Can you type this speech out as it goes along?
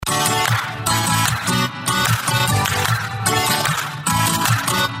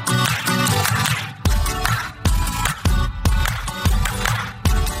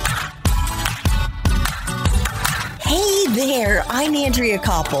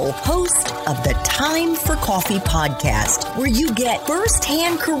Koppel, host of the Time for Coffee podcast, where you get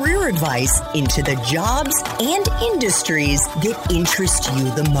first-hand career advice into the jobs and industries that interest you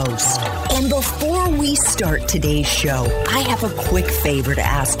the most. And before we start today's show, I have a quick favor to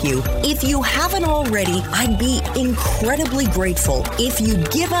ask you. If you haven't already, I'd be incredibly grateful if you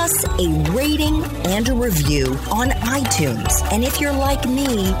give us a rating and a review on iTunes. And if you're like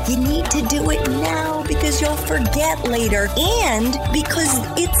me, you need to do it now because you'll forget later and because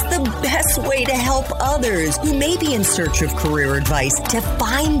it's the best way to help others who may be in search of career advice to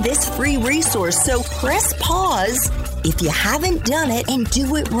find this free resource. So press pause if you haven't done it and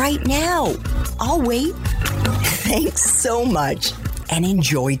do it right now. I'll wait. Thanks so much and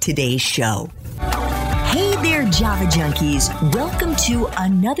enjoy today's show. Hey there, Java Junkies. Welcome to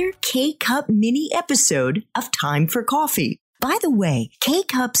another K-Cup mini episode of Time for Coffee. By the way,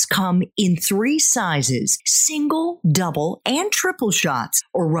 K-Cups come in 3 sizes, single, double, and triple shots,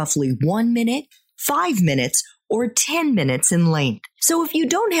 or roughly 1 minute, 5 minutes, or 10 minutes in length. So if you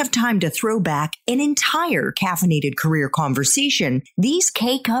don't have time to throw back an entire caffeinated career conversation, these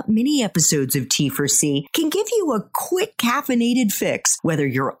K-Cup mini episodes of T4C can give you a quick caffeinated fix, whether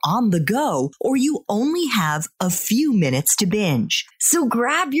you're on the go or you only have a few minutes to binge. So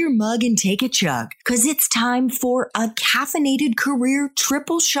grab your mug and take a chug, because it's time for a caffeinated career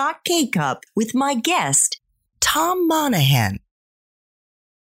triple shot K-Cup with my guest, Tom Monahan.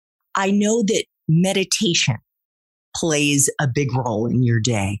 I know that meditation plays a big role in your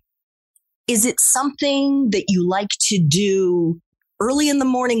day. Is it something that you like to do early in the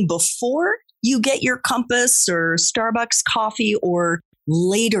morning before you get your Compass or Starbucks coffee, or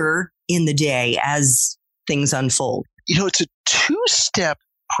later in the day as things unfold? You know, it's a 2-step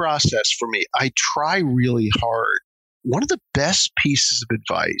process for me. I try really hard. One of the best pieces of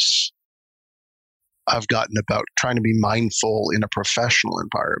advice I've gotten about trying to be mindful in a professional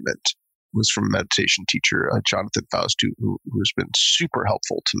environment was from a meditation teacher, Jonathan Faust, who's been super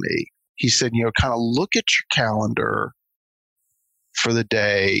helpful to me. He said, kind of look at your calendar for the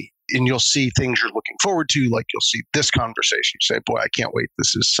day and you'll see things you're looking forward to. Like you'll see this conversation. You say, boy, I can't wait.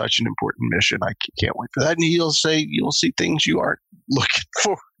 This is such an important mission. I can't wait for that. And you'll see things you aren't looking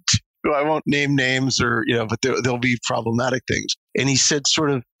forward to. I won't name names but there'll be problematic things. And he said,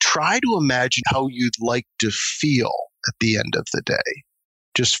 sort of try to imagine how you'd like to feel at the end of the day.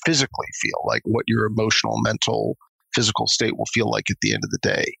 Just physically feel, like what your emotional, mental, physical state will feel like at the end of the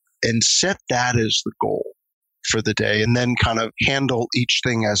day, and set that as the goal for the day, and then kind of handle each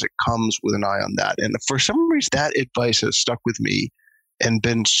thing as it comes with an eye on that. And for some reason, that advice has stuck with me and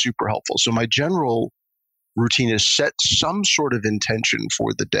been super helpful. So my general routine is set some sort of intention for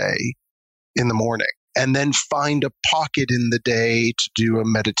the day in the morning, and then find a pocket in the day to do a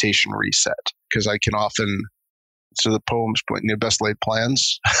meditation reset, because I can often... So the poem's best laid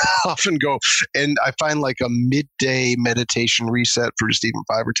plans often go, and I find like a midday meditation reset for just even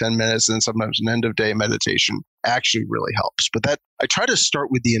 5 or 10 minutes, and sometimes an end of day meditation actually really helps. But that I try to start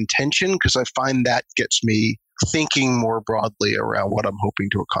with the intention, because I find that gets me thinking more broadly around what I'm hoping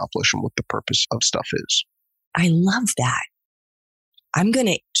to accomplish and what the purpose of stuff is. I love that. I'm going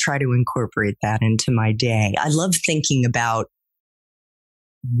to try to incorporate that into my day. I love thinking about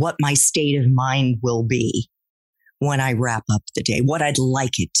what my state of mind will be when I wrap up the day, what I'd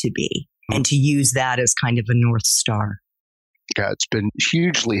like it to be, and to use that as kind of a North Star. Yeah, it's been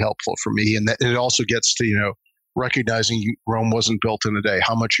hugely helpful for me. And it also gets to, recognizing Rome wasn't built in a day.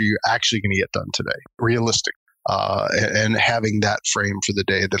 How much are you actually going to get done today? Realistic. And having that frame for the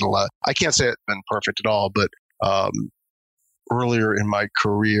day that I can't say it's been perfect at all, but earlier in my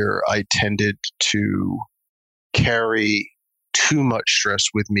career, I tended to carry too much stress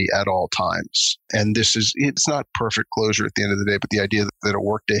with me at all times. And it's not perfect closure at the end of the day, but the idea that a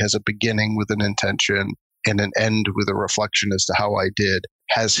workday has a beginning with an intention and an end with a reflection as to how I did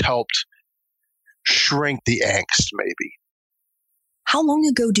has helped shrink the angst, maybe. How long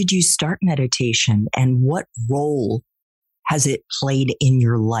ago did you start meditation, and what role has it played in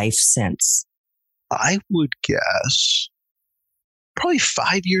your life since? I would guess probably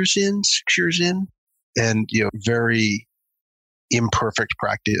 5 years in, 6 years in, and very imperfect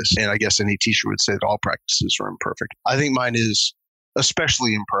practice. And I guess any teacher would say that all practices are imperfect. I think mine is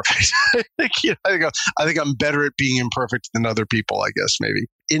especially imperfect. I think I'm better at being imperfect than other people, I guess, maybe.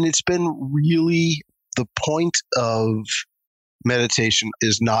 And it's been really the point of meditation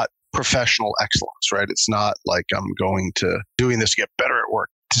is not professional excellence, right? It's not like I'm going to doing this to get better at work.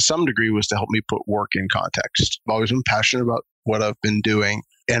 To some degree was to help me put work in context. I've always been passionate about what I've been doing.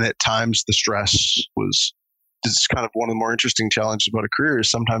 And at times the stress was, this is kind of one of the more interesting challenges about a career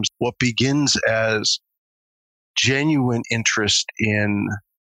is sometimes what begins as genuine interest in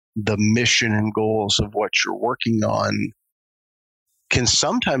the mission and goals of what you're working on can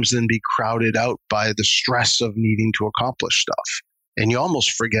sometimes then be crowded out by the stress of needing to accomplish stuff. And you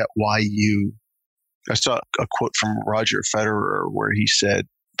almost forget why I saw a quote from Roger Federer where he said,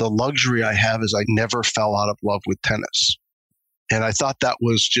 "The luxury I have is I never fell out of love with tennis." And I thought that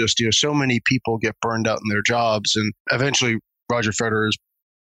was just, so many people get burned out in their jobs. And eventually Roger Federer's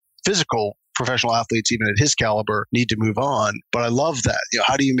physical professional athletes, even at his caliber, need to move on. But I love that.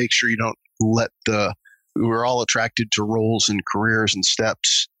 How do you make sure you don't let we're all attracted to roles and careers and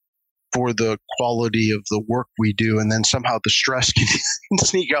steps for the quality of the work we do, and then somehow the stress can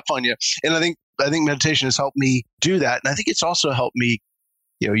sneak up on you. And I think meditation has helped me do that. And I think it's also helped me,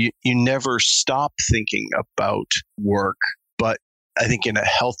 you never stop thinking about work, but I think in a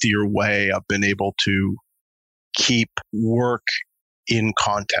healthier way, I've been able to keep work in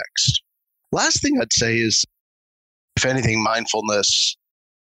context. Last thing I'd say is, if anything, mindfulness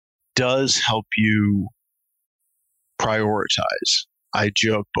does help you prioritize. I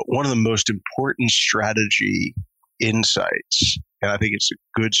joke, but one of the most important strategy insights, and I think it's a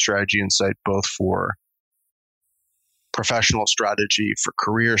good strategy insight both for professional strategy, for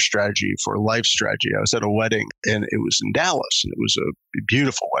career strategy, for life strategy. I was at a wedding, and it was in Dallas, and it was a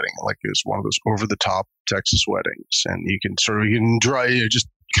beautiful wedding. Like, it was one of those over-the-top Texas weddings, and you can just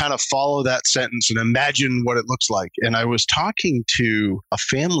kind of follow that sentence and imagine what it looks like. And I was talking to a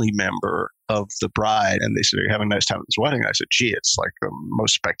family member of the bride, and they said, "Are you having a nice time at this wedding?" I said, "Gee, it's like the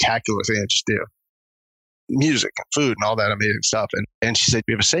most spectacular thing I just do. Music and food and all that amazing stuff." And she said,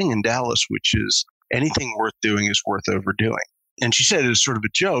 "We have a saying in Dallas, which is, anything worth doing is worth overdoing." And she said it was sort of a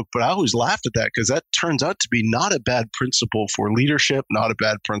joke, but I always laughed at that because that turns out to be not a bad principle for leadership, not a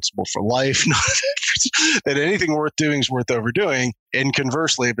bad principle for life, that anything worth doing is worth overdoing. And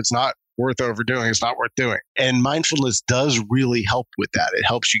conversely, if it's not worth overdoing, it's not worth doing. And mindfulness does really help with that. It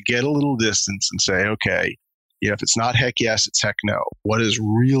helps you get a little distance and say, okay, if it's not heck yes, it's heck no. What is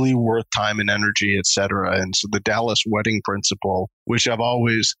really worth time and energy, et cetera? And so the Dallas wedding principle, which I've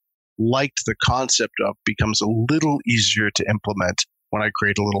always liked the concept of, becomes a little easier to implement when I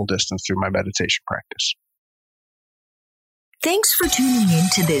create a little distance through my meditation practice. Thanks for tuning in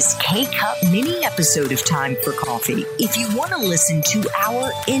to this K-Cup mini episode of Time for Coffee. If you want to listen to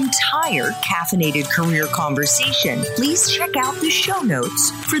our entire caffeinated career conversation, please check out the show notes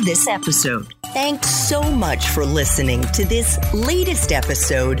for this episode. Thanks so much for listening to this latest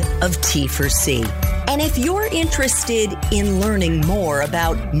episode of T4C. And if you're interested in learning more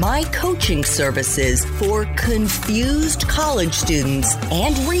about my coaching services for confused college students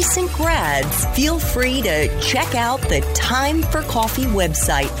and recent grads, feel free to check out the Time for Coffee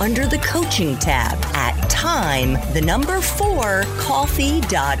website under the coaching tab at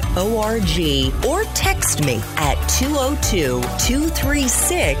time4coffee.org, or text me at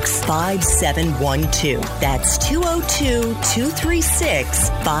 202-236-5712. That's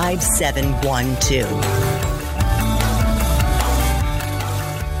 202-236-5712.